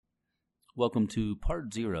Welcome to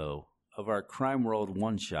part 0 of our Crime World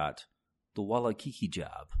one-shot, The Wallakiki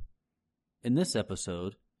Job. In this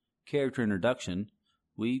episode, character introduction,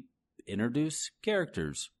 we introduce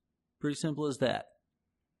characters. Pretty simple as that.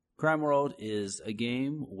 Crime World is a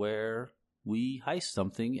game where we heist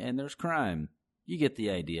something and there's crime. You get the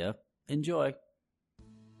idea. Enjoy.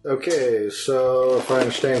 Okay, so if I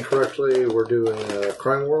understand correctly, we're doing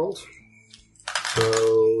Crime World.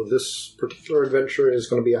 So this particular adventure is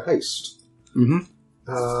going to be a heist. Mm-hmm.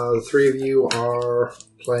 The three of you are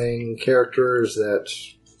playing characters that,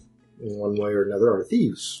 in one way or another, are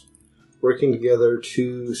thieves, working together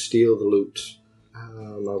to steal the loot. I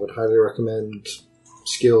would highly recommend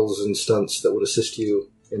skills and stunts that would assist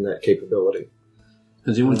you in that capability.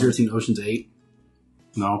 Has anyone here seen Ocean's 8?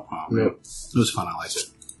 No? Oh, No. It was fun, I liked it.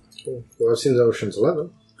 Cool. Well, I've seen Ocean's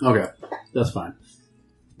 11. Okay, that's fine.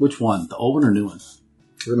 Which one? The old one or new one?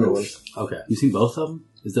 The new one. Okay. You seen both of them?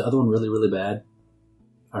 Is the other one really, really bad?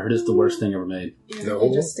 I heard it's the worst thing ever made. Yeah, No.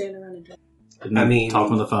 they just stand around and drink. Didn't I they mean,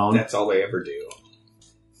 talk on the phone? That's all they ever do.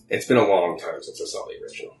 It's been a long time since I saw the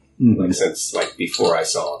original. Mhm. Like, since, before I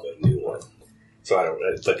saw the new one. So I don't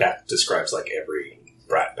know, but that describes, every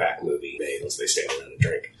Brat Pack movie made as they stand around and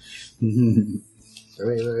drink. I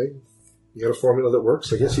mean, you got a formula that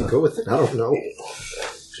works. I guess you go with it. I don't know.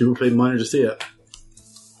 People paid money to see it.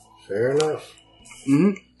 Fair enough.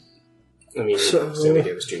 Mm-hmm. I mean, So- Sammy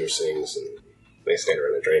Davis Jr. sings, and they stand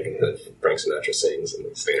around and drink, and then Frank Sinatra sings, and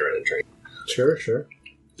they stand around and drink. Sure.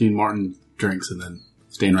 Dean Martin drinks and then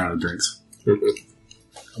staying around and drinks. I'm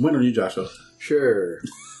waiting on you, Joshua. Sure.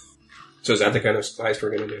 So is that the kind of heist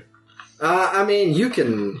we're going to do? I mean, you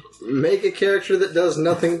can make a character that does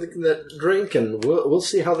nothing that drink, and we'll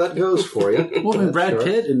see how that goes for you. Well, I mean, Brad Sure.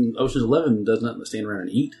 Pitt in Ocean's 11 does nothing but stand around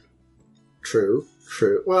and eat. True.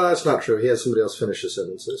 Well, that's not true. He has somebody else finish his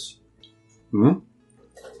sentences. Mm-hmm.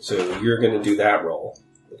 So you're going to do that role,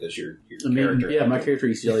 because your character... Yeah, my character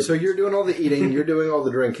eats jelly. So you're doing all the eating, you're doing all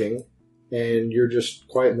the drinking, and you're just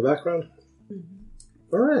quiet in the background?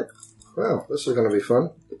 Mm-hmm. All right. Well, this is going to be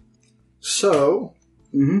fun. So,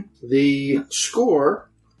 Mm-hmm. the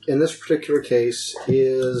score in this particular case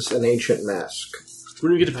is an ancient mask. We're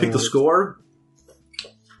going to get to pick the score?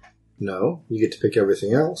 No, you get to pick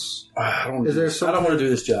everything else. I don't Is there want to do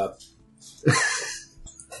this job.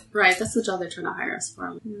 Right, that's the job they're trying to hire us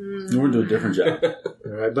for. We're going to do a different job.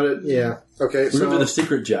 All right, but yeah. Okay, We're so... going to do the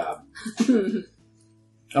secret job. I'm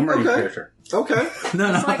already a Okay. character. Okay.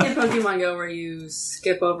 No. It's like in Pokemon Go where you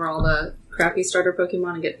skip over all the crappy starter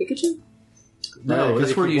Pokemon and get Pikachu. No, Yeah,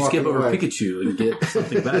 that's you where keep you skip walking over away. Pikachu and get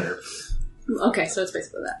something better. Okay, so it's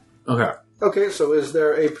basically that. Okay. Okay, so is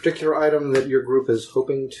there a particular item that your group is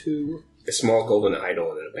hoping to... A small golden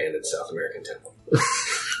idol in an abandoned South American temple.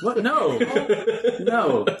 What? No.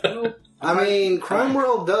 No. I mean, Crime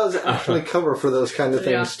World does actually cover for those kind of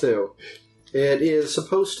things, too. It is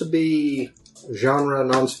supposed to be genre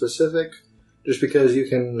non-specific, just because you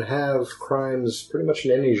can have crimes pretty much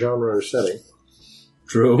in any genre or setting.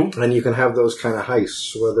 True. And you can have those kind of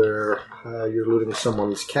heists, whether you're looting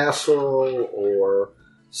someone's castle, or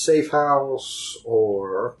safe house,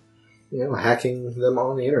 or, hacking them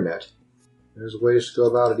on the internet. There's ways to go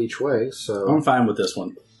about it each way, so... I'm fine with this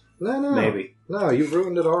one. No. Maybe. No, you've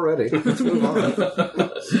ruined it already. Let's move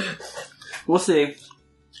on. We'll see.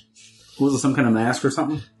 Was it some kind of mask or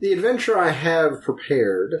something? The adventure I have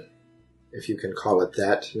prepared, if you can call it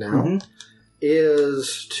that now,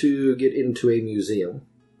 is to get into a museum.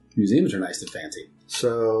 Museums are nice and fancy.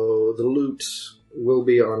 So the loot will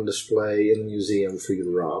be on display in the museum for you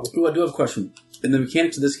to rob. Ooh, I do have a question. In the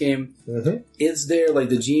mechanics of this game, is there,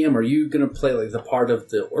 the GM, are you going to play, the part of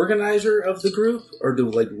the organizer of the group? Or do,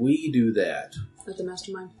 we do that? Like the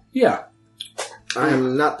mastermind. Yeah. I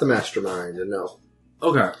am not the mastermind, no.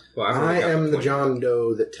 Okay. Well, I am the John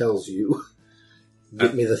Doe that tells you,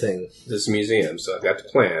 get me the thing. This museum, so I've got the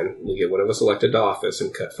plan. We get one of us elected to office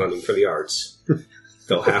and cut funding for the arts.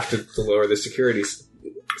 They'll have to lower the security system.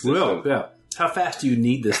 Well, yeah. How fast do you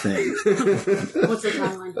need this thing? What's the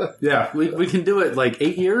timeline? Yeah, we can do it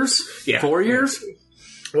 8 years? Yeah. 4 years?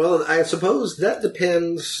 Well, I suppose that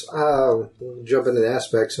depends, we'll jump into the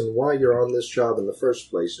aspects, and why you're on this job in the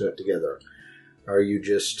first place, doing it together. Are you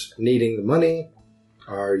just needing the money?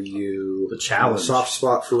 Are you The challenge. a soft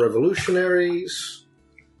spot for revolutionaries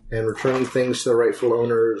and returning things to the rightful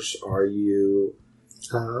owners? Are you,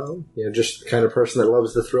 just the kind of person that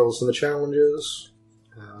loves the thrills and the challenges?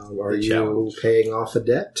 Are The you challenge. paying off a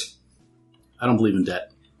debt? I don't believe in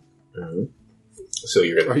debt. So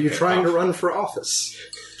you're going Are you trying to run for office?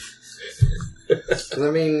 'Cause,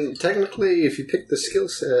 I mean, technically, if you pick the skill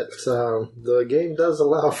set, the game does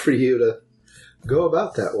allow for you to go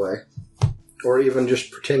about that way. Or even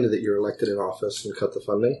just pretend that you're elected in office and cut the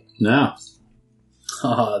funding. No.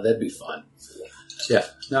 That'd be fun. Yeah.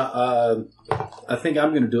 Now, I think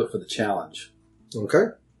I'm going to do it for the challenge. Okay.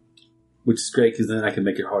 Which is great, because then I can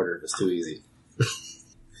make it harder if it's too easy.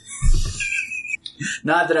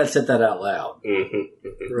 Not that I'd said that out loud.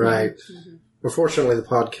 Mm-hmm. Right. Mm-hmm. Unfortunately, the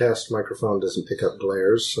podcast microphone doesn't pick up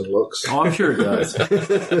glares and looks. Oh, I'm sure it does.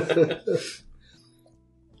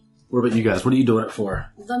 What about you guys? What are you doing it for?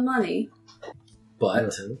 The money.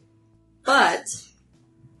 But But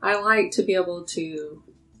I like to be able to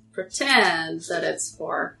pretend that it's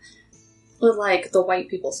for, like, the white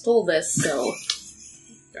people stole this, so...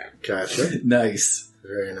 Gotcha. nice.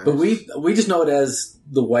 Very nice. But we just know it as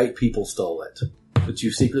the white people stole it. But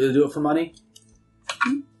you secretly do it for money?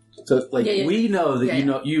 So, like, Yeah. we know that you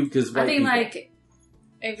know you because white I think, people. like,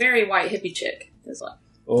 a very white hippie chick is what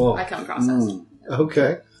I come across as.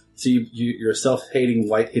 Okay. So you're a self-hating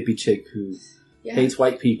white hippie chick who hates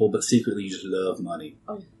white people, but secretly you just love money.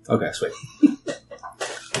 Oh, yeah. Okay, sweet.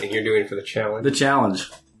 And you're doing it for the challenge? The challenge.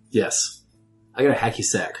 Yes. I got a hacky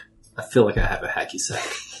sack. I feel like I have a hacky sack.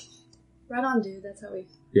 Right on, dude. That's how we...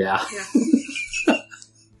 Yeah. Yeah.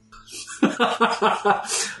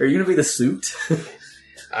 Are you going to be the suit?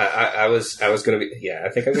 I was going to be... Yeah, I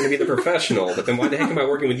think I'm going to be the professional, but then why the heck am I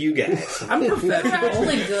working with you guys? I'm We're professional.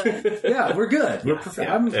 actually good. Yeah, we're good. We're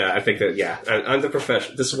Yeah, I think that, I'm the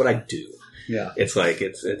professional. This is what I do. Yeah. It's like,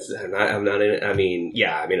 I'm not in it. I mean,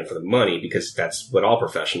 yeah, I'm in it for the money because that's what all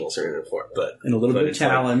professionals are in it for. But And a little bit of it's like-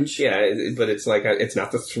 challenge. but it's like, it's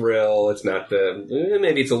not the thrill. It's not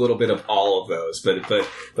maybe it's a little bit of all of those,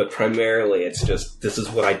 but primarily it's just, this is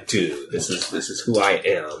what I do. This is who I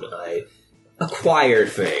am. I acquire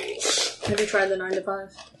things. Have you tried the 9 to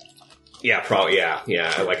 5? Yeah, probably, yeah.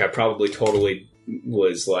 Like, I probably totally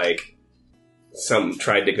was like,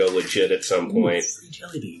 tried to go legit at some point. Free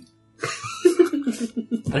jelly bean.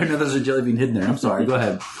 I didn't know there was a jelly bean hidden there. I'm sorry. Go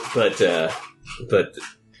ahead. But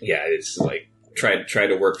yeah, it's like try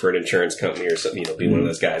to work for an insurance company or something. Be one of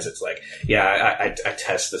those guys. That's like, yeah, I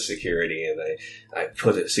test the security and I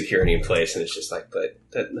put a security in place, and it's just like, but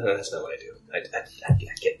that's not what I do. I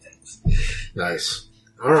get things. Nice.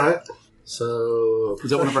 All right. So, Is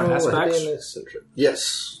that one of our professional, aspects? hippie, and eccentric.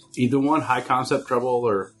 Yes. Either one, high concept trouble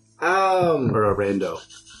or a rando.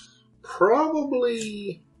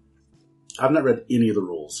 Probably I've not read any of the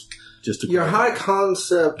rules. Just to your clarify. high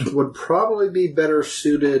concept would probably be better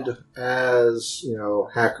suited as,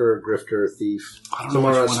 hacker, grifter, thief. I don't know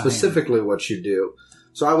Somewhere which one I am. specifically what you do.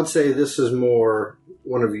 So I would say this is more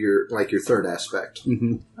one of your third aspect.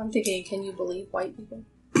 Mm-hmm. I'm thinking, can you believe white people?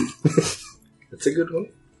 That's a good one.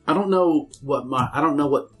 I don't know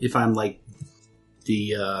if I'm like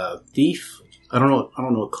the thief. I don't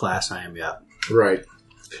know what class I am yet. Right.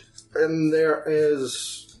 And there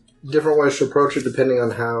is different ways to approach it depending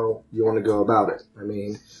on how you want to go about it. I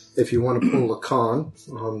mean, if you want to pull a con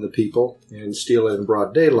on the people and steal it in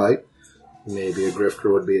broad daylight, maybe a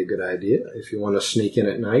grifter would be a good idea. If you want to sneak in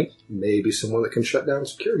at night, maybe someone that can shut down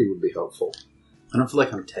security would be helpful. I don't feel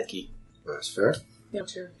like I'm techie. That's fair. Yeah,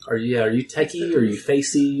 sure. Are you techie? Are you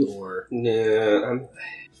facey? Or Nah, I'm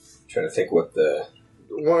trying to think what the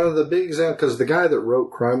One of the big examples, because the guy that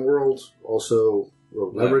wrote Crime World also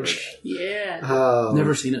wrote Leverage. Yeah.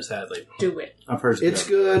 never seen it, sadly. Do it. I've heard It's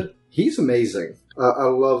good. He's amazing. I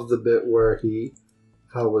love the bit where he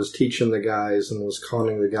was teaching the guys and was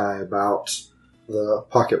conning the guy about the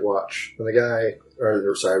pocket watch. And the guy,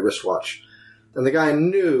 wristwatch. And the guy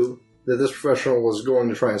knew that this professional was going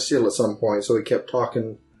to try and steal at some point, so he kept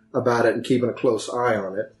talking about it and keeping a close eye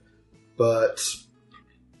on it. But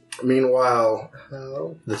meanwhile,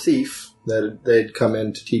 the thief that they'd come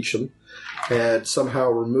in to teach him had somehow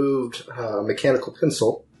removed a mechanical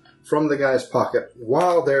pencil from the guy's pocket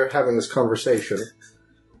while they're having this conversation,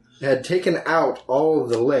 had taken out all of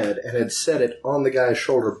the lead and had set it on the guy's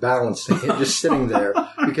shoulder, balancing it, just sitting there,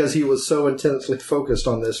 because he was so intensely focused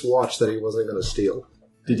on this watch that he wasn't going to steal.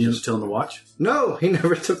 Did you steal the watch? No, he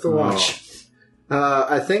never took the watch.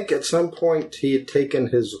 I think at some point he had taken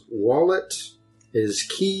his wallet, his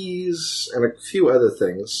keys, and a few other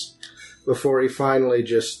things before he finally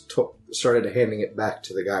just started handing it back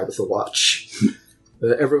to the guy with the watch.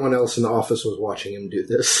 Everyone else in the office was watching him do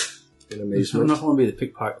this in I don't amazement. know if I want to be the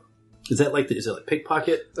pickpocket. Is it like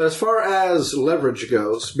pickpocket? As far as leverage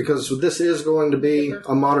goes, because this is going to be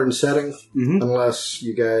a modern setting, Mm-hmm. unless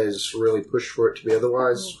you guys really push for it to be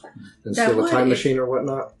otherwise, and That steal a time would. machine or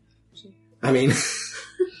whatnot. I mean,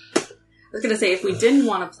 I was going to say, if we didn't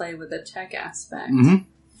want to play with the tech aspect, Mm-hmm.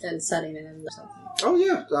 then setting it in something. oh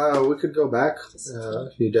yeah, we could go back a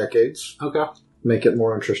few decades, Okay. make it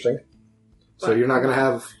more interesting. So you're not going to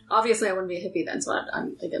have... Obviously, I wouldn't be a hippie then, so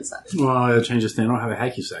I'm against that. Well, I gotta change this thing. I don't have a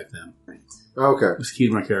hacky sack then. Right. Okay. It's key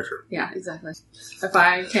to my character. Yeah, exactly. If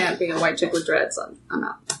I can't be a white chick with dreads, I'm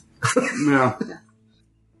out. Yeah.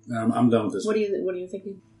 I'm done with this. What are you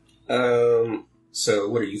thinking? So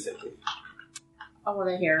what are you thinking? I want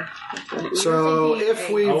to hear. So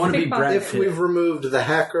if I wanna be Brad if Pitt. we've removed the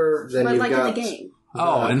hacker, then But you've like got... in the game.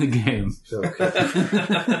 Oh, in the game. Okay.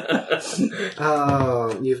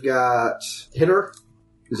 You've got hitter,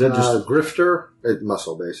 Is that just... grifter,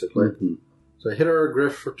 muscle basically. Mhm. So hitter,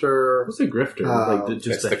 grifter. What's a grifter? It's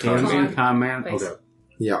just the a con hands-on con man? Base. Okay.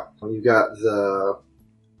 Yeah. You've got the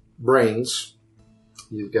brains.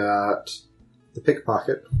 You've got the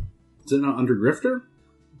pickpocket. Is it not under grifter?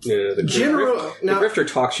 No, the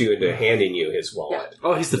grifter talks you into handing you his wallet.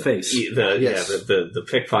 Oh, he's the face. Yes. The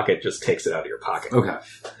pickpocket just takes it out of your pocket. Okay.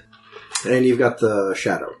 And you've got the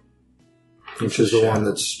shadow, which is the one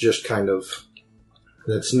that's just kind of,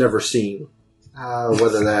 that's never seen.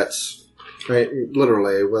 Whether that's, right,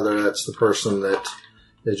 literally, whether that's the person that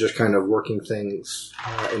is just kind of working things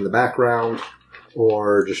in the background,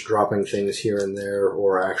 or just dropping things here and there,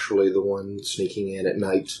 or actually the one sneaking in at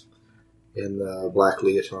night in the black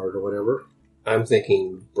leotard or whatever. I'm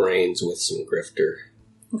thinking brains with some grifter.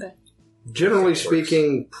 Okay. Generally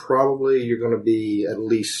speaking, probably you're going to be at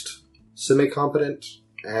least semi-competent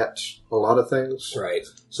at a lot of things. Right.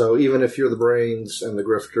 So even if you're the brains and the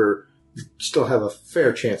grifter, you still have a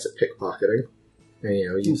fair chance at pickpocketing.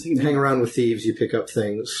 And, you hang around with thieves, you pick up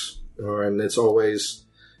things, and it's always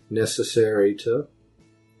necessary to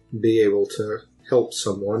be able to help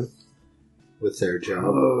someone with their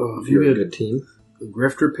job. If you're a good team. A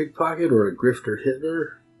grifter pickpocket or a grifter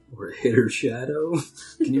hitter or a hitter shadow?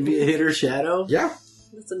 Can you be a hitter shadow? Yeah.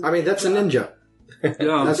 That's a ninja. Yeah.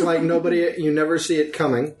 That's like you never see it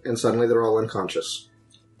coming, and suddenly they're all unconscious.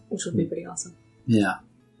 Which would be pretty awesome. Yeah.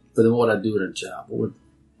 But then what would I do in a job? What would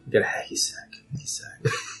get a hacky sack?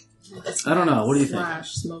 I don't know. What do you think?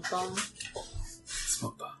 Slash smoke bomb.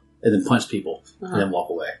 Smoke bomb. And then punch people. And then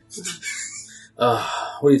walk away.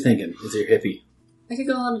 What are you thinking? Is it your hippie? I could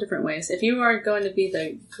go a lot of different ways. If you are going to be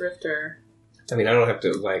the grifter... I mean, I don't have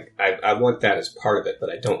to, I want that as part of it, but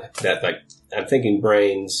I don't, I'm thinking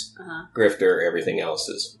brains, grifter, everything else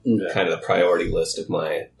is kind of the priority list of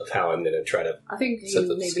how I'm going to try to I think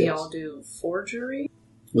maybe I'll do forgery.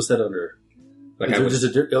 What's that under? Like is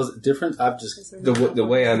it different? I've just... The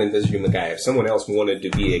way I'm envisioning the guy, if someone else wanted to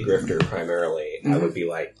be a grifter primarily, I would be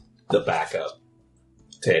like the backup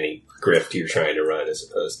to any grift you're trying to run as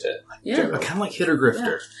opposed to... Yeah. I kind of like hitter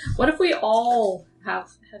grifter. Yeah. What if we all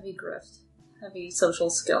have heavy grift? Heavy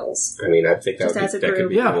social skills. I mean, I think that just as a that group, could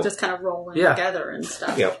be cool. just kind of rolling together and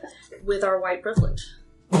stuff. Yep. With our white privilege.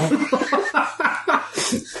 Who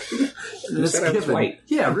said I was white?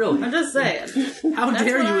 Yeah, really. I'm just saying. How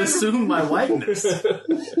dare you assume my whiteness?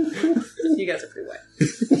 You guys are pretty white.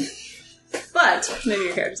 But maybe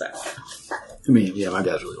your characters are. I mean, yeah, my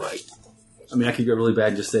dad's really white. I mean, I could go really bad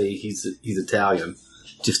and just say he's Italian,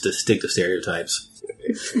 just to stick to stereotypes.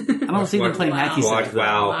 I don't see them playing hacky sack.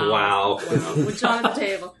 Wow. With John at the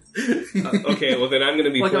table. Okay, well then I'm going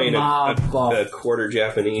to be Like playing a quarter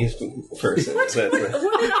Japanese person. What did I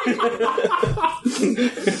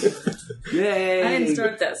do? Yay! I didn't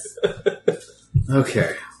start this.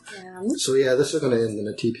 Okay. So yeah, this is going to end in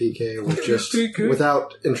a TPK with just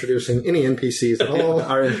without introducing any NPCs at all.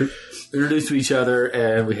 Are introduced to each other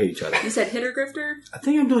and we hate each other. You said hitter grifter? I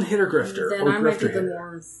think I'm doing hitter grifter. Then or I might do grifter the hitter.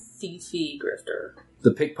 more thiefy grifter.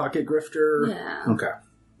 The pickpocket grifter? Yeah. Okay.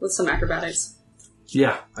 With some acrobatics.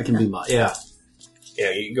 Yeah, I can be my... Yeah.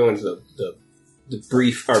 Yeah, you go into the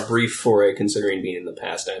brief foray, considering being in the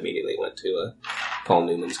past, I immediately went to Paul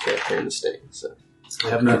Newman's character in The Sting. So I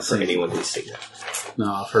have not for seen anyone who's seen that.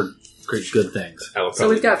 No, I've heard great good things. So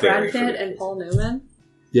we've got Brad Pitt and Paul Newman.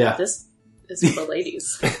 Yeah. This is for the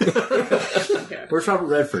ladies. Okay. Where's Robert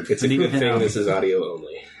Redford? It's a good thing this is audio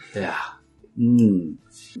only. Yeah. Yeah.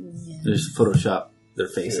 Just Photoshop their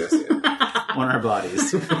faces on our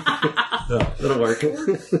bodies. It'll work.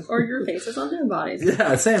 Or your faces on their bodies.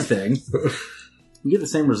 Yeah, same thing. We get the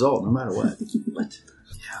same result no matter what. What?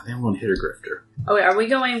 Yeah, they want hitter grifter. Oh wait, are we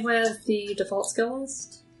going with the default skill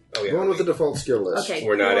list? Oh, yeah. Going with the default skill list. Okay.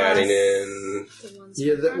 We're not adding in... The ones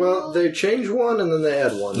Yeah, well, they change one and then they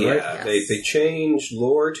add one, right? Yeah, they changed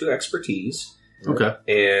lore to expertise. Okay.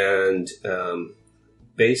 And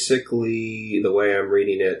basically, the way I'm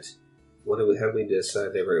reading it, how did we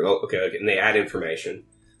decide they were... Oh, okay, and they add information.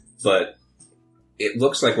 But it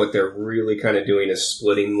looks like what they're really kind of doing is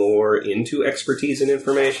splitting lore into expertise and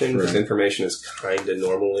information, because information is kind of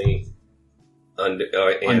normally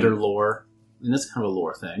under lore. And that's kind of a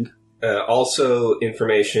lore thing. Also,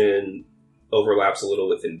 information overlaps a little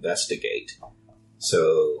with investigate.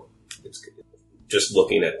 So it's just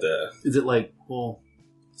looking at the. Is it like, well,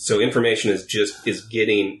 So information is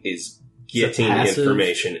getting passive?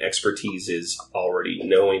 information. Expertise is already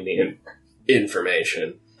knowing the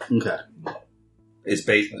information. okay. Is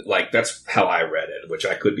based like that's how I read it, which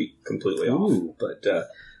I could be completely Ooh.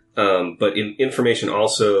 off. But information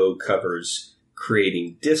also covers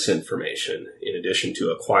creating disinformation in addition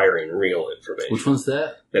to acquiring real information. Which one's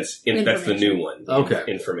that? That's the new one. Okay.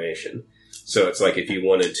 Information. So it's like if you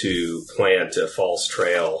wanted to plant a false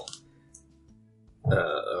trail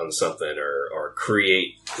on something or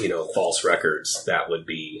create, false records, that would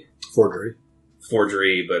be forgery,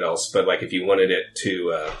 but like if you wanted it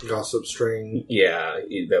to Gossip string. yeah,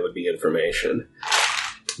 that would be information.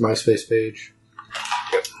 MySpace page.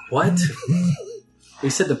 What? We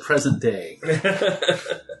said the present day,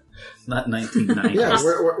 not 1990. Yeah,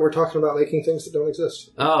 we're talking about making things that don't exist.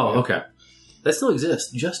 Oh, okay. That still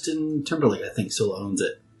exists. Justin Timberlake, I think, still owns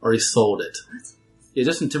it. Or he sold it. What? Yeah,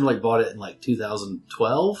 Justin Timberlake bought it in like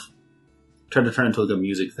 2012. Tried to turn it into like a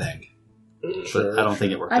music thing. But I don't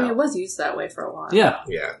think it worked I mean, out. it was used that way for a while. Yeah.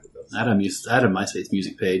 Yeah. I had a MySpace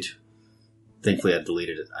music page. Thankfully, I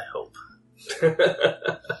deleted it, I hope.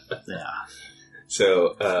 Yeah.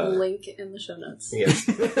 So Link in the show notes. yes.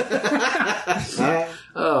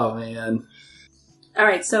 Oh, man. All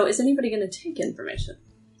right, so is anybody going to take information?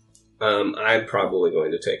 I'm probably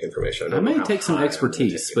going to take information. I don't know may how take some high I'm gonna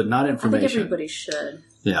expertise, take it. but not I think information. everybody should.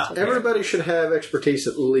 Yeah. Everybody should have expertise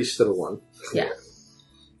at least at a 1. Yeah.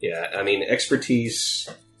 Yeah, I mean, expertise.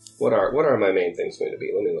 What are my main things going to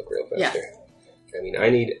be? Let me look real fast Yeah. here. I mean, I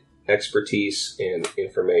need expertise and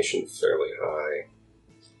information fairly high.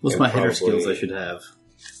 What's And my hitter probably- skills I should have?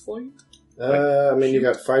 I mean, you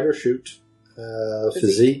got fight or shoot,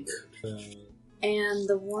 physique. And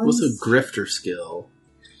the ones... What's a grifter skill?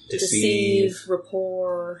 Deceive,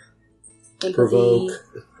 rapport, empathy. Provoke.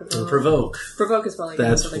 Provoke. Provoke is probably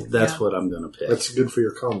That's good. what I'm going to pick. That's good for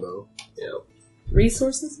your combo.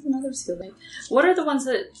 Resources is another skill. What are the ones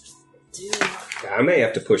that do... I may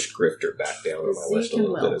have to push grifter back down on my list a Physique and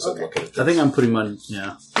little bit will, as I'm okay. looking at I think this. I'm putting my,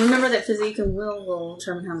 yeah. Remember that physique and will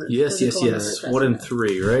determine how much... Yes. physical and One mental and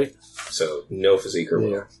 3, right? So no physique or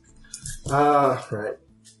will. Yeah. Right.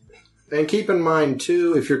 And keep in mind,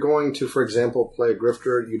 too, if you're going to, for example, play a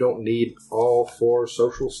grifter, you don't need all 4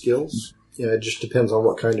 social skills. Yeah, it just depends on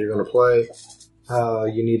what kind you're going to play.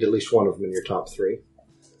 You need at least one of them in your top 3.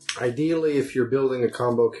 Ideally, if you're building a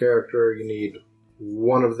combo character, you need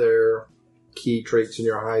one of their key traits in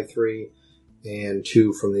your high 3 and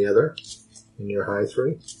 2 from the other in your high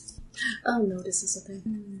 3. Oh, notice is a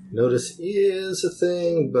thing. Notice is a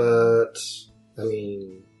thing, but, I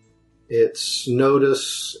mean, it's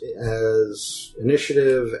notice as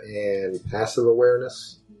initiative and passive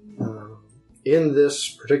awareness. In this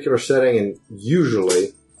particular setting, and usually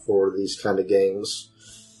for these kind of games,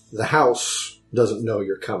 the house doesn't know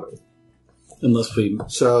you're coming. Unless we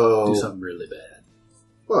So, do something really bad.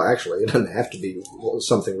 well, actually, it doesn't have to be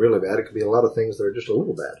something really bad. It could be a lot of things that are just a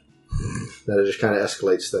little bad. That it just kind of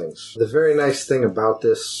escalates things. The very nice thing about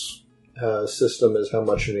this system is how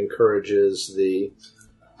much it encourages the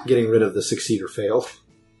getting rid of the succeed or fail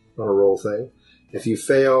on a roll thing. If you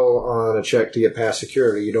fail on a check to get past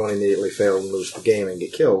security, you don't immediately fail and lose the game and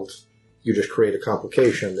get killed. You just create a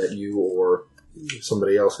complication that you or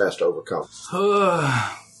somebody else has to overcome.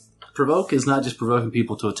 Provoke is not just provoking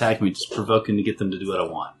people to attack me, just provoking to get them to do what I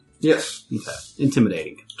want. Yes. Okay.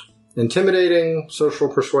 Intimidating. Intimidating, social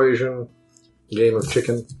persuasion, game of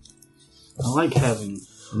chicken. I like having...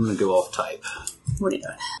 I'm going to go off type. What are you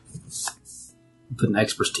doing? Put an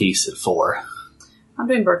expertise at 4. I'm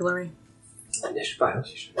doing burglary. I'm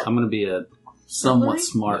going to be a somewhat Burglary?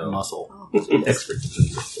 smart No. muscle. Oh.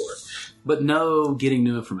 Expertise before. But no getting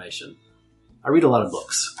new information. I read a lot of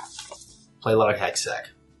books. Play a lot of hack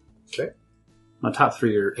sack. Okay. My top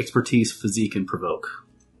 3 are expertise, physique, and provoke.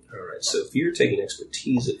 All right. So if you're taking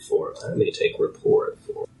expertise at 4, I may take rapport at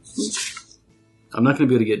 4. I'm not going to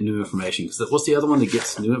be able to get new information. Because what's the other one that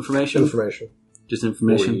gets new information? Information. Just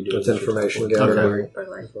information? It's information Okay. gathering.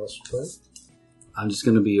 Burglary. I'm just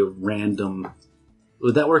going to be a random...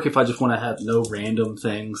 Would that work if I just want to have no random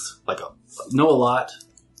things? Know a lot?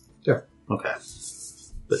 Yeah. Okay.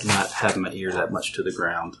 But not have my ear that much to the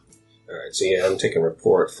ground. All right. So yeah, I'm taking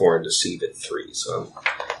rapport at 4 and deceive at 3. So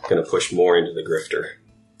I'm going to push more into the grifter.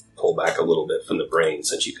 Pull back a little bit from the brain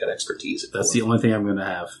since you've got expertise at 4. That's the only thing I'm going to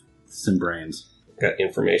have. Some brains. Got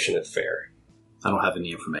information at fair. I don't have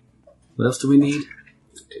any information. What else do we need?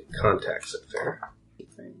 Take contacts at fair.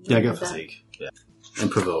 Yeah, I got physique. Yeah.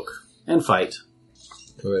 And provoke. And fight.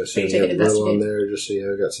 Okay, so you you take have an will on investigate? there just so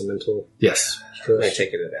you got some mental Yes. I stress.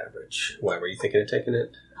 take it at average. Why were you thinking of taking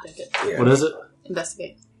it? Take it. Yeah. What is it?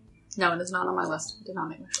 Investigate. No, it is not on my list. I did not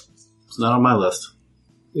make my short list. It's not on my list.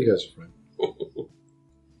 You guys are fine.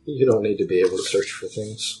 You don't need to be able to search for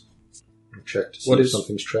things. Or check to see What if is-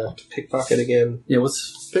 something's tracked. Pickpocket again. Yeah,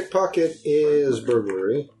 what's... Pickpocket is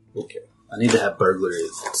burglary. Okay. I need to have burglary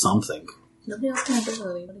something. Nobody else can have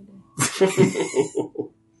burglary. What are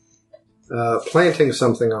you doing? Planting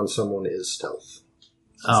something on someone is stealth.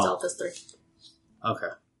 Oh, Stealth is 3. okay.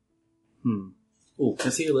 Oh, can I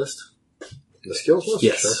see your list? The skills list?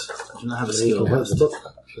 Yes. Sure. I do not have a Then you skill can have list. the book.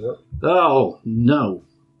 if you want. Oh, no.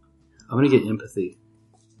 I'm going to get empathy.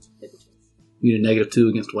 You need a -2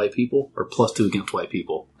 against white people or +2 against white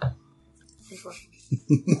people?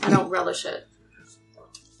 I don't relish it.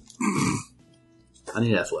 I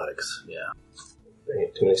need athletics. Yeah. I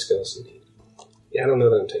have too many skills indeed. Yeah, I don't know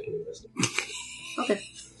that I'm taking investigate. Okay,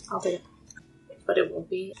 I'll take it. But it won't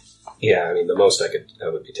be. Yeah, I mean, the most I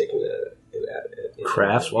would be taking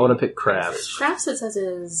Crafts? Why would I pick crafts? Crafts, it says,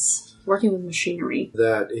 is working with machinery.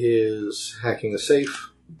 That is hacking a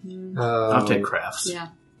safe. I'll take crafts. Yeah.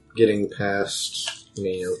 Getting past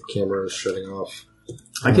cameras shutting off.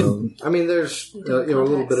 I can... I mean, there's a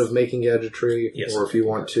little bit of making gadgetry, Yes. or if you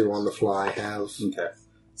want to on the fly have. Okay.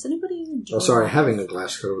 Does anybody enjoy Oh, sorry, having a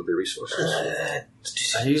glass coder would be resources.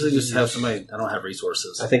 I usually just have somebody... I don't have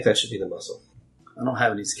resources. I think that should be the muscle. I don't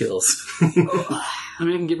have any skills. I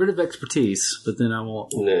mean, I can get rid of expertise, but then I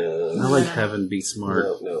won't... No. I like having be smart.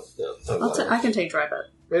 No. I can take drive it.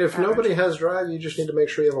 I mean, if nobody has drive, you just need to make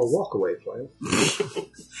sure you have a walk-away plan.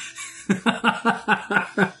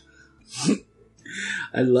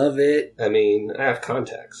 I love it. I mean, I have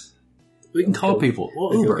contacts. We can call people.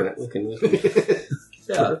 Well, Uber. We can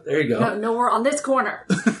Yeah, there you go. No, we're on this corner.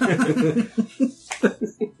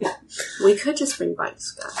 We could just bring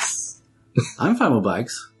bikes, guys. I'm fine with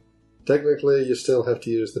bikes. Technically, you still have to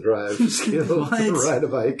use the drive skill to What? ride a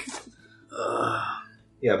bike.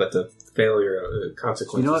 Yeah, but the failure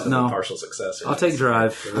consequences You know what? of No. a partial success. I'll take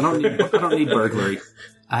drive. I don't need burglary.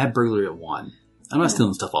 I have burglary at 1. I'm not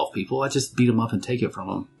stealing stuff off people. I just beat them up and take it from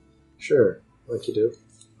them. Sure, like you do.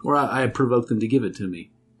 Or I provoke them to give it to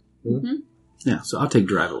me. Mm-hmm. Yeah, so I'll take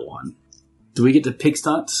drive at 1. Do we get to pick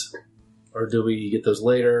stunts? Or do we get those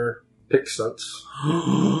later? Pick stunts.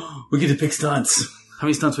 We get to pick stunts. How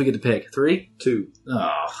many stunts we get to pick? 3? 2.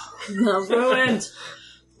 Oh, No, ruined.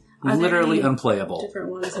 Are there literally any unplayable. different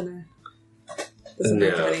ones in there? Doesn't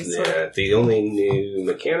have any sort of- Yeah. The only new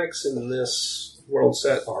mechanics in this world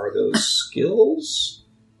set are those skills,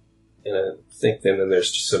 and I think then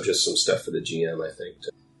there's just some stuff for the GM. I think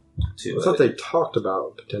I thought they talked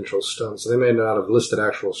about potential stunts. They may not have listed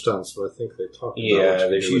actual stunts, but I think they talked about Yeah, what you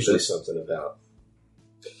there's do with usually it. something about.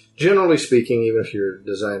 Generally speaking, even if you're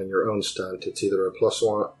designing your own stunt, it's either a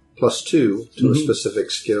 +1, +2 to a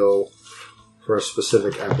specific skill for a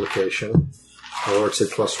specific application, or it's a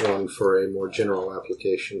 +1 for a more general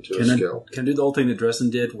application to a skill. Can I do the old thing that Dresden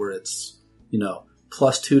did where it's,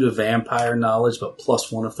 +2 to vampire knowledge, but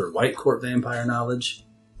 +1 if they're white court vampire knowledge?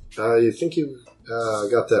 You think you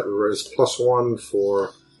got that as +1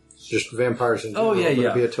 for just vampires in general, Oh, yeah, but yeah.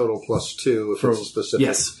 it'd be a total +2 if For- it's a specific.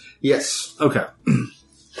 Yes. Yes. Okay.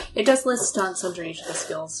 It does list stunts under each of the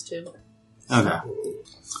skills, too. Okay.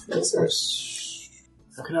 There's,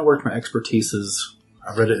 How can I work my expertises?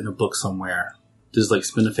 I read it in a book somewhere. Just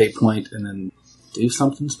spend a fate point and then do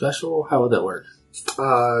something special? How would that work?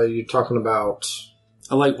 You're talking about.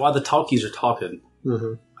 While the talkies are talking,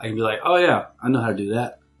 Mhm. I can be like, oh yeah, I know how to do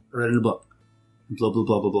that. I read it in a book. Blah, blah,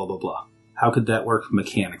 blah, blah, blah, blah, blah. How could that work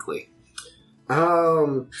mechanically?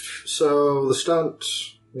 So the stunt,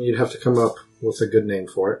 you'd have to come up with a good name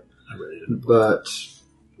for it. I read it in a book. But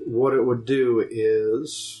what it would do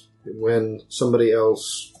is when somebody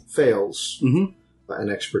else fails Mm-hmm. an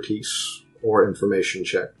expertise or information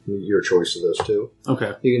check, your choice of those two,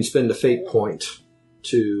 Okay. you can spend a fate point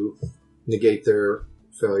to negate their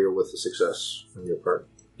failure with a success on your part.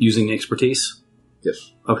 Using expertise?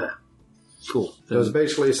 Yes. Okay. Cool. Because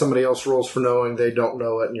basically somebody else rolls for knowing, they don't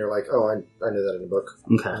know it, and you're like, oh, I knew that in a book.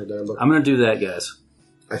 I Okay. knew that in a book. I'm going to do that, guys.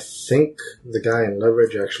 I think the guy in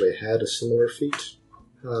Leverage actually had a similar feat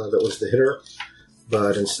that was the hitter,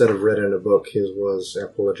 but instead of read in a book, his was I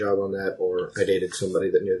pulled a job on that, or I dated somebody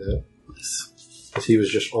that knew that. Nice. Because he was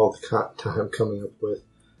just all the time coming up with,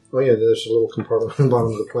 oh yeah, there's a little compartment on the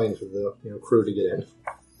bottom of the plane for the crew to get in.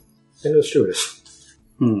 And the stewardess.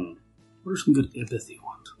 What are some good empathy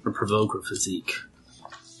ones? Or provoke or physique?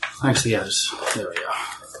 Actually, yeah, there we go.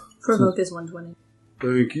 Provoke is 120.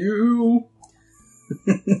 Thank you.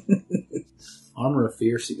 Armor of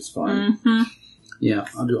Fear seems fun. Mm-hmm. Yeah,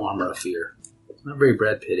 I'll do Armor of Fear. Not very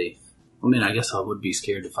Brad Pitty. I mean, I guess I would be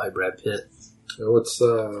scared to fight Brad Pitt. What's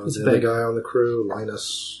the other guy on the crew?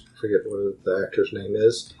 Linus. I forget what the actor's name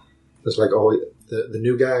is. It's like always the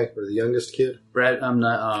new guy or the youngest kid.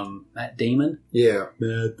 Matt Damon. Yeah,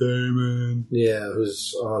 Matt Damon. yeah,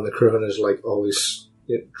 who's on the crew and is like always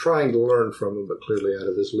trying to learn from him, but clearly out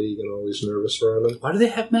of his league and always nervous around him. Why do they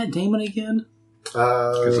have Matt Damon again?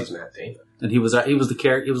 Because he's Matt Damon. And he was the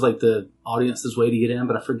character. He was like the audience's way to get in,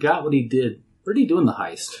 but I forgot what he did. What did he do in the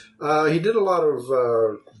heist? He did a lot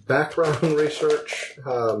of background research.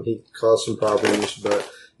 He caused some problems,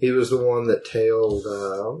 but he was the one that tailed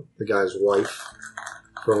the guy's wife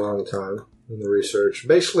for a long time in the research.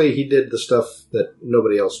 Basically, he did the stuff that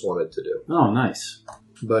nobody else wanted to do. Oh, nice.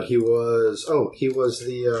 But he was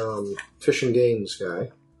the Fish and Games guy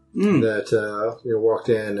that walked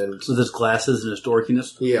in and So his glasses and his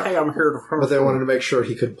dorkiness. yeah. Hey, I'm here to. But they wanted to make sure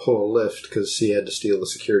he could pull a lift because he had to steal the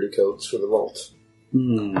security codes for the vault.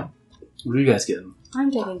 What are you guys getting?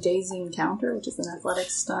 I'm taking Daisy Encounter, which is an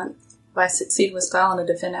athletics stunt. If I succeed with style in a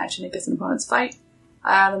defend action against an opponent's fight,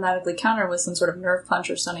 I automatically counter with some sort of nerve punch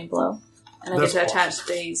or stunning blow. And I get to attach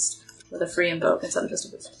Daze with a free invoke instead of just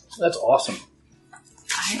a boost. That's awesome.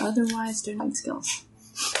 I otherwise do need skills.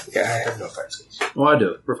 Yeah, I have no fight skills. Well, I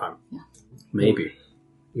do. We're fine. Yeah. Maybe.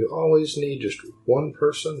 You always need just one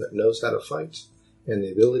person that knows how to fight and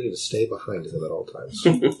the ability to stay behind them at all times. I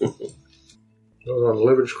was on the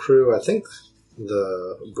Leverage crew. I think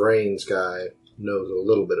the Brains guy knows a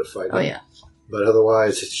little bit of fighting. Oh, yeah. But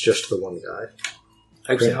otherwise, it's just the one guy.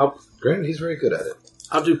 Actually, Granted, he's very good at it.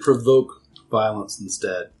 I'll do Provoke Violence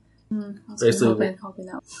instead. I was Basically- hoping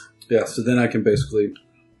that. Yeah, so then I can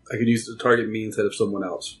use the target me instead of someone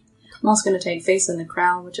else. I'm also going to take Face in the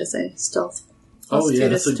Crowd, which is a stealth. Oh, yeah, Plus 2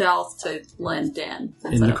 that's to a- stealth to blend in.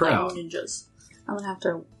 In instead the of, crowd. Like, ninjas. I'm going to have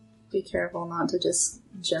to be careful not to just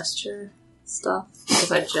gesture stuff,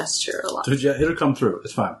 because I gesture a lot. So, yeah, it'll come through.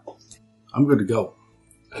 It's fine. I'm good to go.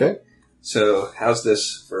 Okay. So, how's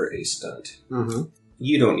this for a stunt? Mm-hmm.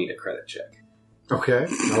 You don't need a credit check. Okay.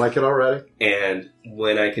 I like it already. And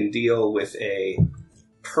when I can deal with a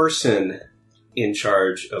person in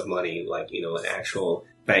charge of money, like, an actual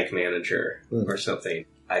bank manager or something,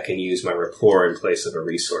 I can use my rapport in place of a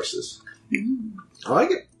resources. I like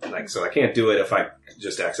it. Like, so I can't do it if I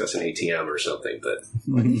just access an ATM or something, but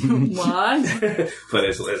What? but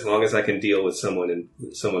as long as I can deal with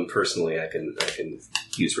someone personally, I can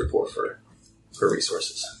use rapport for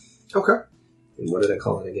resources. Okay. And what did I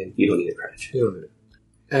call it again? You don't need a credit check. You don't need it.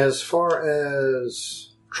 As far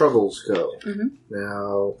as troubles go,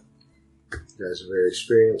 now, you guys are very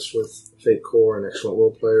experienced with Fate Core and excellent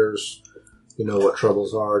role players. You know what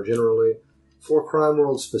troubles are generally. For Crime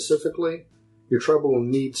World specifically, your trouble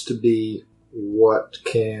needs to be what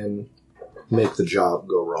can make the job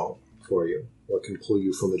go wrong for you. What can pull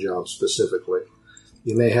you from a job specifically.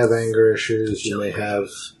 You may have anger issues. You may have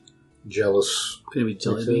jealous. Could it be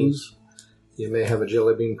jelly beans? You may have a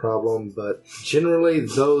jelly bean problem, but generally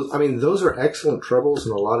those are excellent troubles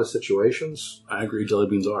in a lot of situations. I agree, jelly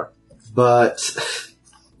beans are. But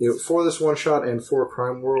for this one shot and for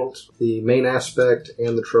Crime World, the main aspect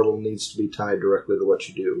and the trouble needs to be tied directly to what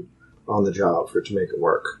you do on the job for it to make it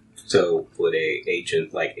work. So would a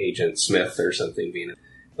agent like Agent Smith or something be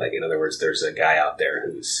like, in other words, there's a guy out there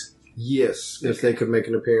who's Yes, if they could make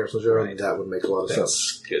an appearance on the job, Right. that would make a lot of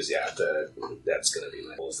sense. because that's going to be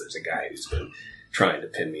my goal. There's a guy who's been trying to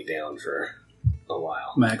pin me down for a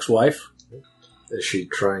while. My ex-wife? Is she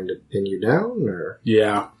trying to pin you down, or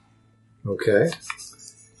Yeah. okay?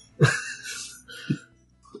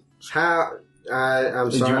 How? I'm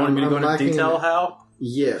Did sorry. you want me to go I'm into lacking- detail how?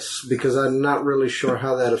 Yes, because I'm not really sure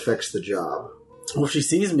how that affects the job. Well, she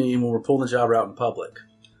sees me when we're pulling the job out in public.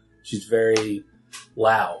 She's very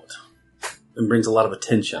loud and brings a lot of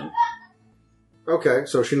attention. Okay,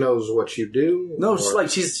 so she knows what you do? No, or-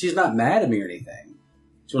 she's not mad at me or anything.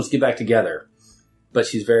 She wants to get back together, but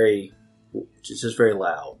she's just very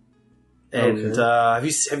loud. And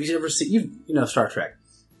Okay. have you ever seen Star Trek?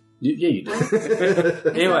 Yeah, you do.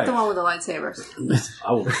 Anyway, The one with the lightsabers.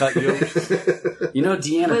 I will cut you. You know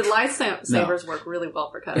Deanna. The lightsabers work really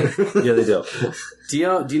well for cutting. Yeah, they do. Do you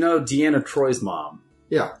know Deanna Troy's mom?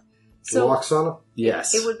 Yeah. So Loxana?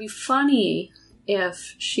 Yes. it would be funny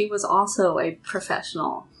if she was also a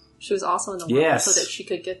professional. She was also in the world Yes. so that she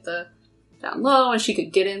could get the down low and she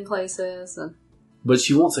could get in places. And But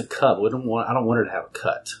she wants a cut. I don't want her to have a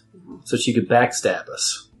cut, so she could backstab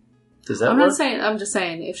us. Does that I'm work? not saying. I'm just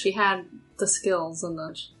saying if she had the skills and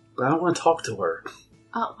the. But I don't want to talk to her.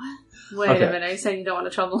 Oh, what? Wait Okay. a minute. Are you saying you don't want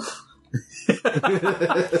to trouble?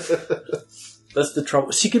 That's the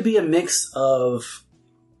trouble. She could be a mix of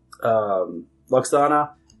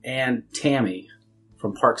Luxana and Tammy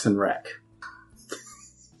from Parks and Rec.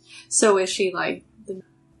 So is she like...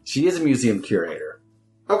 She is a museum curator.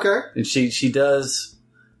 Okay. And she does...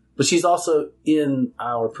 But she's also in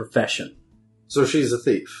our profession. So she's a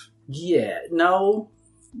thief. Yeah. No,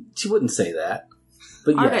 she wouldn't say that.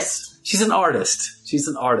 But yes. Artist. She's an artist. She's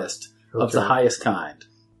an artist of the Okay. highest kind.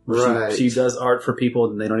 Right. She does art for people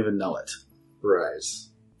and they don't even know it. Right.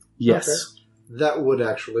 Yes. Okay. That would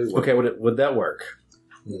actually work. Okay, would that work?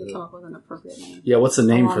 Mhm. Come up with an appropriate name. Yeah, what's the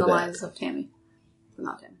name Along for the that? lines of Tammy. But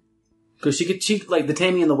not Tammy. Because she like the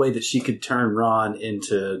Tammy in the way that she could turn Ron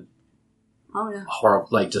into Oh, yeah. horrible,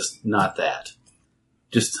 like just not that.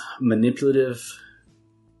 Just manipulative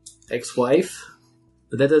ex-wife?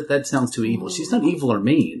 But that sounds too evil. She's not evil or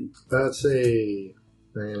mean. That's a...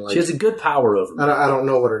 I mean, like, She has a good power over me. I don't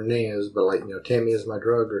know what her name is, but like, Tammy is my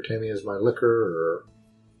drug, or Tammy is my liquor, or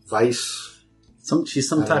vice. She's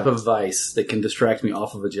some type of vice that can distract me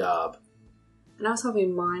off of a job. And I was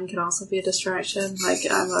hoping mine could also be a distraction. Like,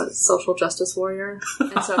 I'm a social justice warrior.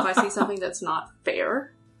 And so if I see something that's not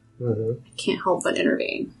fair, Mm-hmm. I can't help but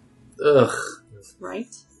intervene. Ugh.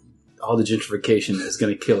 Right? All the gentrification is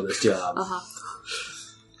going to kill this job. Uh-huh.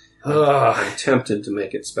 I'm tempted to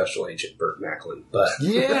make it Special Agent Burt Macklin, but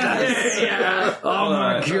Yeah! Oh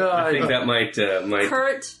my I think god. that might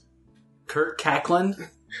Kurt Cacklin?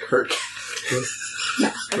 Kirk.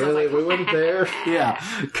 Really? We went there? Yeah.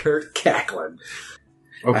 Kurt Cacklin.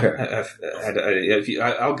 I'll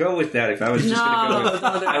go with that. If I was just going to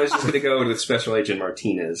go, I was just going to go with Special Agent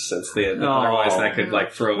Martinez, since otherwise that could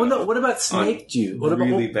like throw. Well, no, what about Snake Jew? What about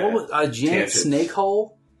really bad Janet tangents.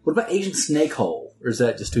 Snakehole? What about Agent Snakehole? Or is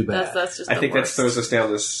that just too bad? That's just I the think that worst. throws us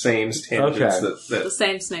down the same tangents. Okay. The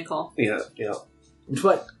same snake hole. Yeah.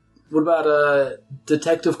 What about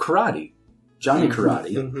Detective Karate? Johnny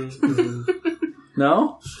Karate? Mm-hmm.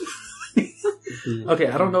 No? Okay,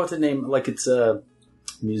 I don't know what the name... Like, it's a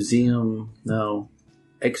museum... No.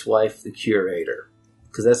 Ex-wife, the curator.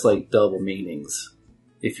 Because that's like double meanings.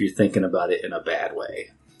 If you're thinking about it in a bad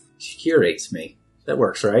way. She curates me. That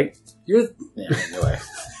works, right? Yeah, anyway.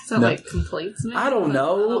 So, like, completes me? I don't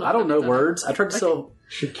know. I don't know words. I tried to spell...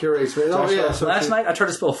 She curates me. Oh, yeah. So Last night, I tried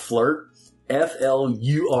to spell flirt.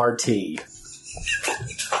 F-L-U-R-T.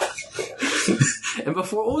 And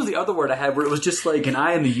before, what was the other word I had where it was just like an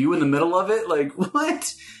I and the U in the middle of it? Like,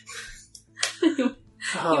 what? You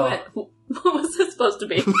went, what was this supposed to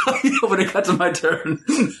be? When it got to my turn,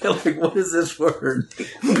 like, what is this word?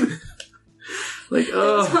 Like,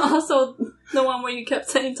 It's also the one where you kept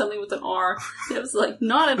saying something with an R. It was like,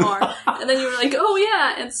 not an R. And then you were like, oh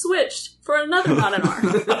yeah, and switched for another not an R.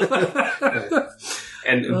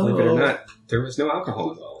 And believe it or not, there was no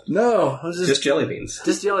alcohol involved. No, it was Just jelly beans.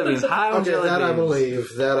 just jelly beans. High on Okay, jelly that beans.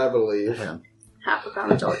 I believe. Half a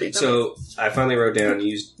pound of jelly beans. So I finally wrote down: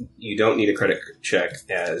 you don't need a credit check,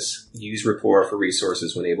 as use rapport for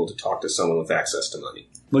resources when able to talk to someone with access to money.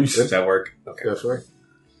 Does that work? Okay. That's right.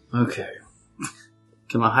 Okay.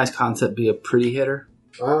 Can my highest concept be a pretty hitter?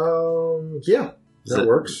 Yeah, Is that it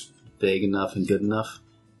works. Big enough and good enough?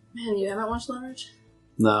 Man, you haven't watched Leverage?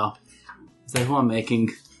 No. Is that who I'm making?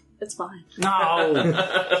 It's fine. No!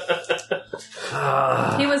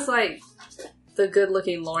 He was like the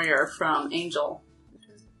good-looking lawyer from Angel.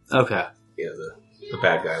 Okay. Yeah, the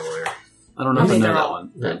bad guy lawyer. I don't know if I mean, know they're that all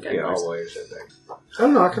one. good Yeah, all lawyers. lawyers have that. I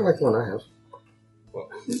don't know. I kind of like the one I have.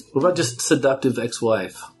 What about just seductive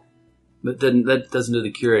ex-wife? That doesn't do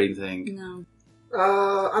the curating thing. No.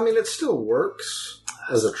 I mean, it still works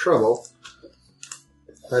as a trouble.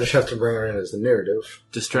 I just have to bring her in as the narrative.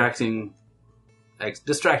 Distracting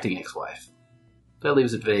ex-wife. That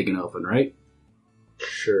leaves it vague and open, right?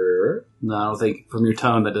 Sure. No, I don't think from your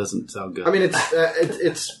tone that doesn't sound good. I mean,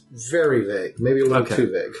 it's very vague. Maybe a little Okay.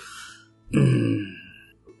 too vague.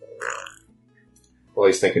 While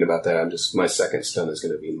he's thinking about that, my second stun is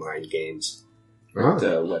going to be mind games.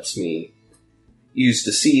 It lets me use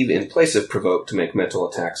deceive in place of provoke to make mental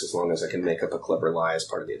attacks, as long as I can make up a clever lie as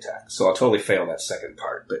part of the attack. So I'll totally fail that second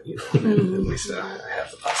part, but at least I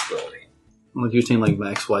have the possibility. Like you're saying, like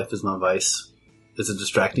my ex-wife is my vice. It's a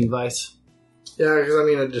distracting vice. Yeah, because I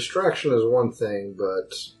mean, a distraction is one thing,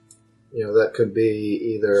 but that could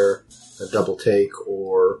be either a double take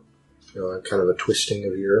or a kind of a twisting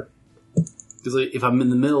of your. Because if I'm in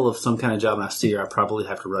the middle of some kind of job and I see her, I probably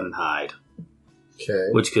have to run and hide, Okay.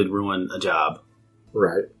 which could ruin a job.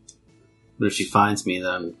 Right. But if she finds me, then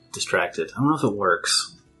I'm distracted. I don't know if it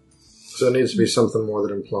works. So it needs to be something more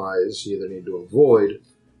that implies you either need to avoid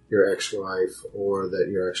your ex-wife or that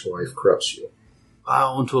your ex-wife corrupts you. I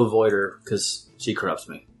want to avoid her because she corrupts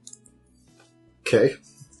me. Okay.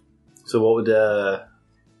 So what would, how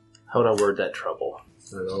would I word that trouble?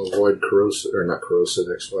 I don't know, avoid corrosive, or not corrosive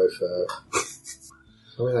ex-wife.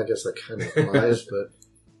 I mean, I guess that kind of applies, but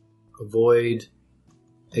Avoid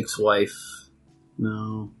ex-wife.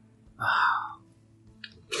 No.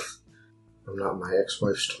 I'm not my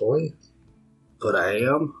ex-wife's toy. But I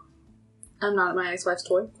am? I'm not my ex-wife's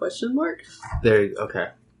toy? Question mark. There you okay.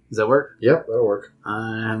 Does that work? Yep, that'll work.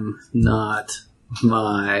 I'm not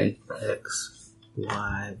my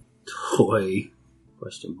ex-wife toy.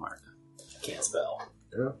 Question mark. Can't spell.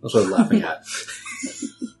 Yeah. That's what I'm laughing at.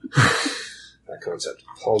 That concept.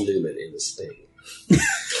 Paul Newman in the Sting.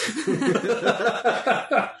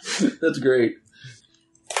 That's great.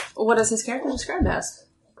 What is his character described as?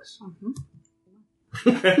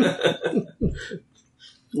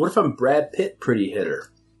 What if I'm Brad Pitt pretty hitter?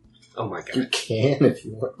 Oh my You god. can if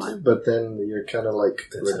you want to, but then you're kind of like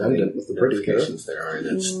redundant with the pretty hair. notifications there are, and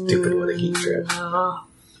that's stupid with a geek strip. No.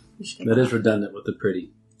 That is redundant with the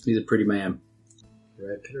pretty. He's a pretty man.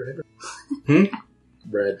 Brad Pitt or hitter? Hmm?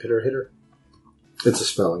 Brad Pitt or hitter? It's a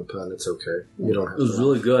spelling pun. It's okay. You don't have It was to.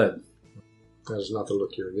 really good. That is not the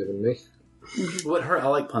look you were giving me. What hurt? I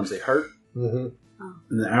like puns. They hurt. Mm-hmm.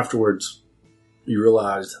 And then afterwards, you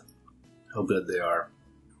realized how good they are.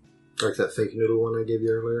 Like that fake noodle one I gave you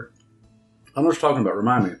earlier? I know what you're talking about.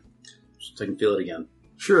 Remind me. So I can feel it again.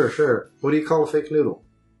 Sure. What do you call a fake noodle?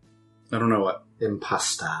 I don't know what.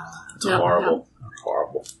 Impasta. It's Yeah, horrible.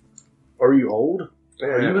 Horrible. Are you old?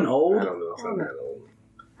 Are you even old? I don't know if I'm that old.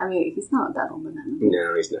 I mean, he's not that old in that movie.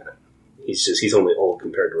 No, he's not. He's only old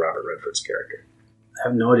compared to Robert Redford's character. I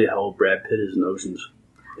have no idea how old Brad Pitt is in Oceans.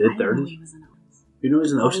 I didn't know Mid-30s? he was in Oceans. You know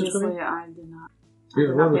he's in Oceans Obviously, movie? I did not. He's I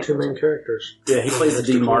did one of not the two pay main attention. characters. Yeah, he plays the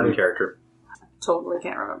Dean Martin character. Totally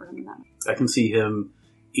can't remember him in that. I can see him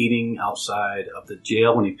eating outside of the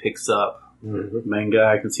jail when he picks up Mm-hmm. the main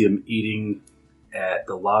guy. I can see him eating at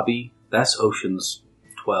the lobby. That's Oceans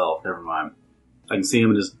 12. Never mind. I can see him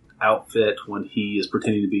in his outfit when he is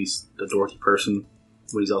pretending to be a Dorothy person,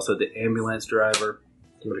 when he's also the ambulance driver.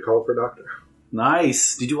 Somebody call for a doctor.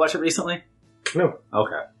 Nice. Did you watch it recently? No.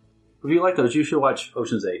 Okay. If you like those, you should watch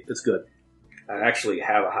Ocean's 8. It's good. I actually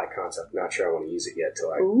have a high concept. Not sure I want to use it yet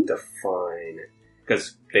till I Ooh. define,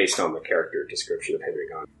 because based on the character description of Henry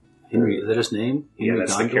Gondor. Henry, is that his name? Yeah, Henry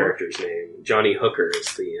that's the Gondor? character's name. Johnny Hooker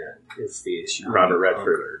is the Johnny Robert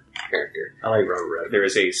Redford Hooker. character. I like Robert Redford. There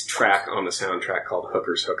is a track on the soundtrack called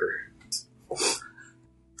Hooker's Hooker.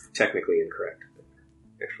 Technically incorrect.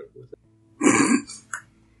 Actually,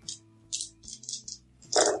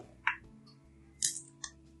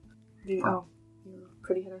 You're a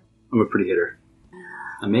pretty hitter. I'm a pretty hitter.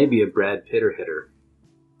 I may be a Brad Pitter hitter.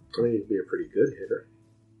 I mean, you'd be a pretty good hitter.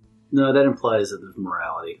 No, that implies that there's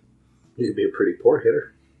morality. You could be a pretty poor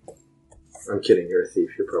hitter. I'm kidding. You're a thief.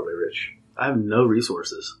 You're probably rich. I have no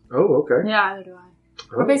resources. Oh, okay. Yeah, either do I.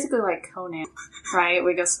 We're basically like Conan, right?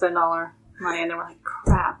 We go spend all our money and then we're like,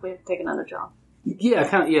 crap, we have to take another job. Yeah,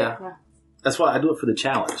 kind of. Yeah. Yeah. That's why I do it for the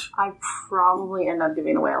challenge. I probably end up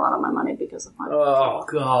giving away a lot of my money because of my. Oh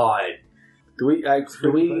God. Do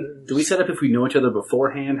we set up if we know each other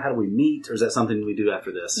beforehand? How do we meet, or is that something we do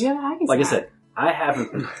after this? Yeah, I can Like I see said, I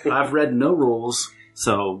haven't. I've read no rules,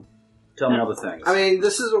 so tell me all the things. I mean,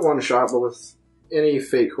 this is a one-shot, but with any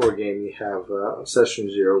Fate Core game, you have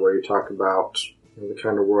Session 0 where you talk about the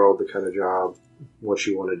kind of world, the kind of job, what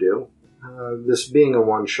you want to do. This being a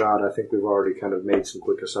one-shot, I think we've already kind of made some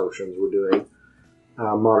quick assumptions. We're doing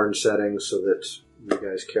modern settings so that you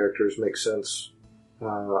guys' characters make sense.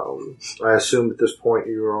 I assume at this point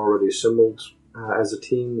you're already assembled as a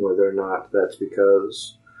team, whether or not that's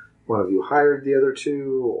because one of you hired the other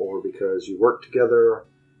two or because you work together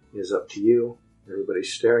is up to you.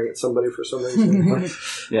 Everybody's staring at somebody for some reason.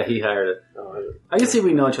 Yeah, he hired it. I can see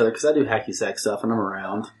we know each other because I do hacky sack stuff and I'm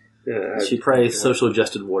around. yeah, She probably social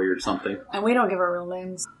adjusted warrior or something. And we don't give our real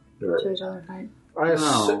names Right. to each other, right?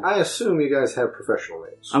 I assume you guys have professional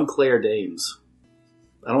names. I'm Claire Danes.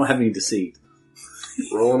 I don't have any deceit,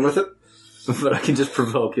 Rolling with it? but I can just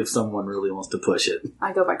provoke if someone really wants to push it.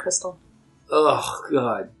 I go by Crystal. Oh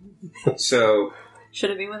God, So Should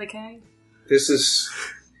it be with a K? this is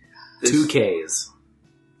 2 Ks.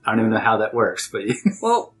 I don't even know how that works, but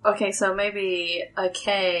Well, okay, so maybe a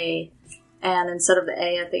K, and instead of the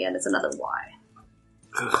A at the end, it's another Y.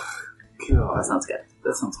 God, That sounds good.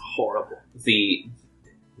 that sounds horrible. the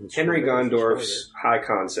Henry Gondorf's high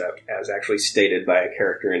concept, as actually stated by a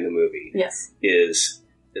character in the movie, Yes. is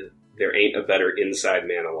there ain't a better inside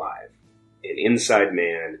man alive. An inside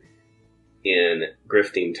man, in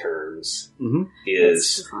grifting terms, Mm-hmm.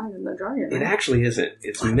 It's is... defined in the jargon. It right? actually isn't.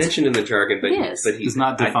 It's mentioned in the jargon, but It is. but It's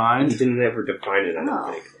not defined? He didn't ever define it, I don't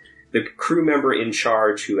Oh. think. the crew member in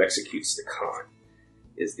charge who executes the con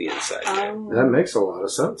is the inside man. That makes a lot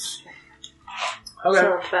of sense. Okay.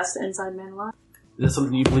 So, best inside man alive. Is that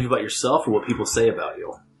something you believe about yourself or what people say about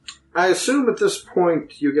you? I assume at this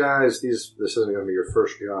point, you guys, this isn't going to be your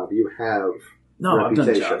first job. You have No, I've done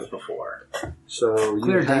reputation. jobs before. So you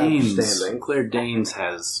Claire have Danes. standing, Claire Danes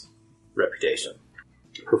has reputation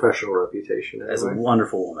professional reputation. as a Anyway.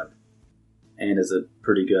 wonderful woman and as a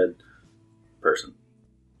pretty good person.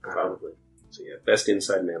 Probably. So yeah, best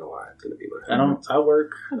inside man alive is going to be my. I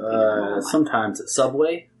work sometimes at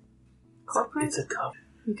Subway. Corporate? It's a cup.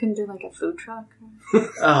 You couldn't do like a food truck?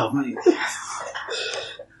 Oh man.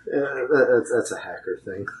 That's a hacker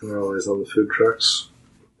thing. We're always on the food trucks.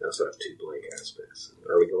 I also have 2 blank aspects.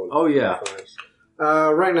 Are we going? Oh yeah.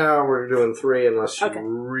 Right now, we're doing 3 unless you Okay.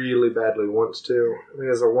 really badly want to. I mean,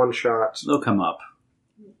 as a one shot, They'll come up.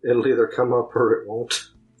 it'll either come up or it won't.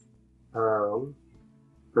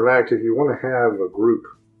 In fact, if you want to have a group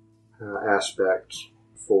aspect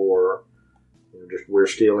for just we're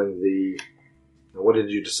stealing the. What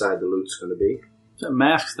did you decide the loot's going to be? It's a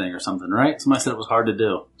mask thing or something, right? Somebody said it was hard to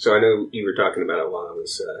do. So I know you were talking about it while I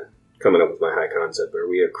was coming up with my high concept. Are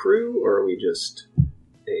we a crew or are we just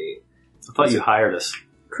a... I thought you hired us.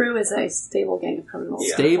 Crew is a stable gang of criminals.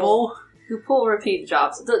 Yeah. Stable? Who pull repeat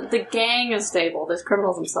jobs. The gang is stable. The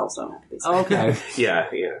criminals themselves don't have to be stable. Okay. Yeah.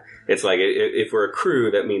 It's like if we're a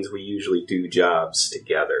crew, that means we usually do jobs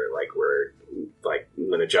together. Like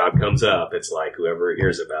when a job comes up, it's like whoever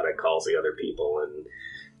hears about it calls the other people and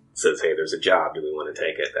says, "Hey, there's a job. Do we want to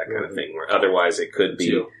take it?" That kind of thing. Where otherwise, it could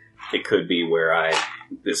be where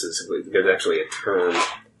there's actually a term.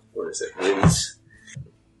 What is it?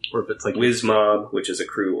 Or if it's like Whiz mob, which is a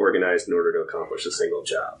crew organized in order to accomplish a single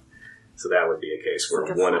job. So that would be a case where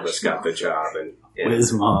Like a one of us flash got the job and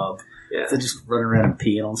Whiz mob. yeah. They're just running around and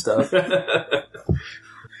peeing on stuff.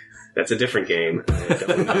 That's a different game. I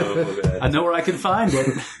don't know. I know where I can find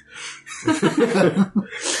it.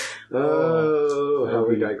 Oh, how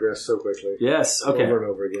we digress so quickly. Yes, okay. Over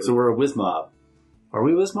and over again. So we're a whiz mob. Are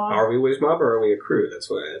we whiz mob? Are we Whiz mob or are we a crew? That's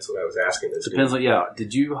what I was asking. Depends on, yeah.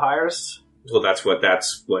 Did you hire us? Well, that's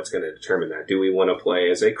what's going to determine that. Do we want to play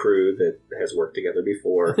as a crew that has worked together I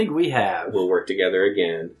before? think we have. We'll work together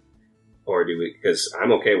again, or do we? Because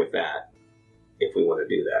I'm okay with that. If we want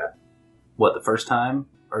to do that, What, the first time?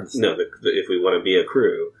 Or no. If we want to be a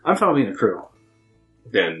crew, I'm fine with being a crew.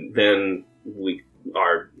 then we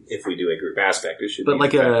are. If we do a group aspect, it should But be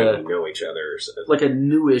like the fact a- that we know each other. Or so. Like a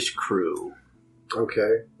newish crew.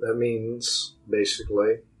 Okay, that means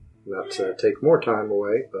basically, not to take more time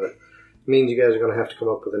away, but it means you guys are going to have to come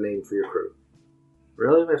up with a name for your crew.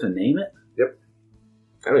 Really? We have to name it?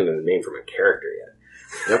 I don't even have a name for my character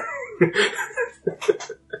yet. Yep.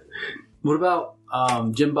 What about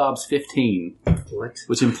Jim Bob's 15? What?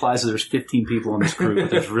 Which implies that there's 15 people on this crew,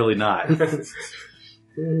 but there's really not. How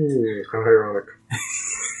ironic.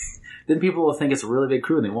 Then people will think it's a really big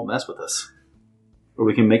crew and they won't mess with us. Or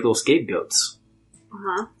we can make little scapegoats.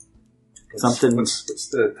 Uh-huh. Something- What's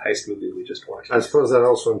the heist movie we just watched? I suppose that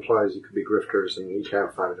also implies you could be grifters and each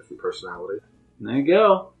have 5 different personalities. There you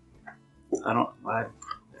go.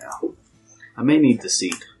 I may need the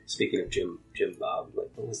seat. Speaking of Jim Bob, like,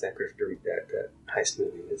 what was that grifter that heist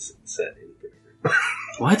movie is set in?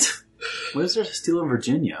 What? What is there to steal in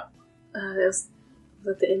Virginia? It was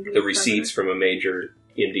the Indian The receipts from a major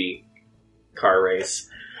indie car race,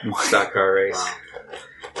 stock car race.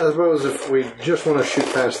 I suppose if we just want to shoot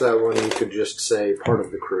past that one, you could just say part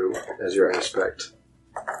of the crew as your aspect.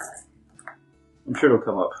 I'm sure it'll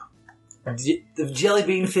come up. The Jelly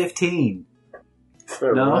Bean 15.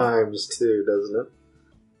 It No? rhymes too, doesn't it?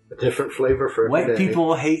 A different flavor for every White day.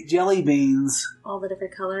 people hate jelly beans. all the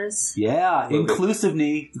different colors. Yeah, Little bit.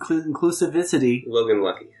 inclusivity. Logan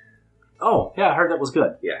Lucky. Oh, yeah, I heard that was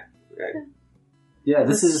good. Yeah. Right. Yeah, It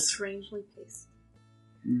this was is. strangely paced.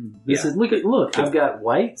 This Yeah. is look. I've got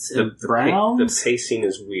whites and The browns. pacing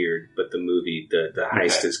is weird, but the movie, the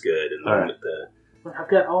heist Okay. is good, and All right.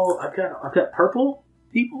 I've got purple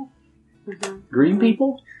people, Mm-hmm. green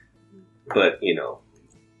people. but you know,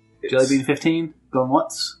 it's- Jelly Bean 15 going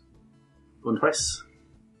once, going twice,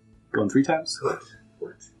 going 3 times, What?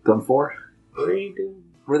 going 4. What are you doing?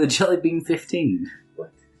 We're the Jelly Bean 15.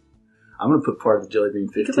 What? I'm gonna put part of the Jelly Bean You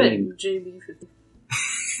could 15 put JB50.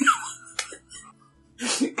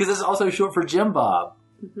 because it's also short for Jim Bob.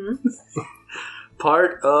 Mm-hmm.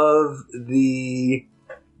 Part of the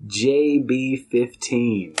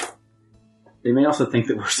JB15. They may also think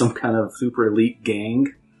that we're some kind of super elite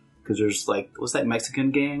gang because there's like, what's that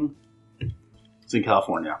Mexican gang? It's in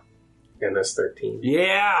California. MS-13.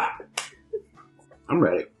 Yeah, I'm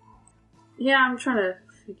ready. Yeah, I'm trying to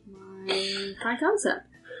figure I'm high concept.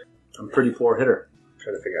 I'm a pretty poor hitter.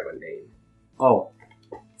 Trying to figure out my name. Oh,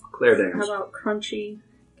 Claire How Danes. about Crunchy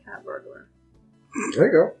Cat Burglar? There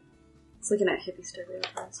you go. It's looking at hippie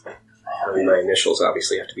stereotypes. I mean, my initials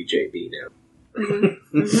obviously have to be JB now.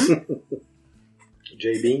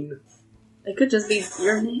 J Bean. It could just be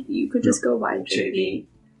your name. You could just go by JB.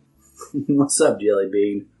 What's up, Jelly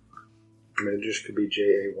Bean? I mean, it just could be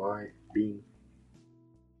Jay Bean.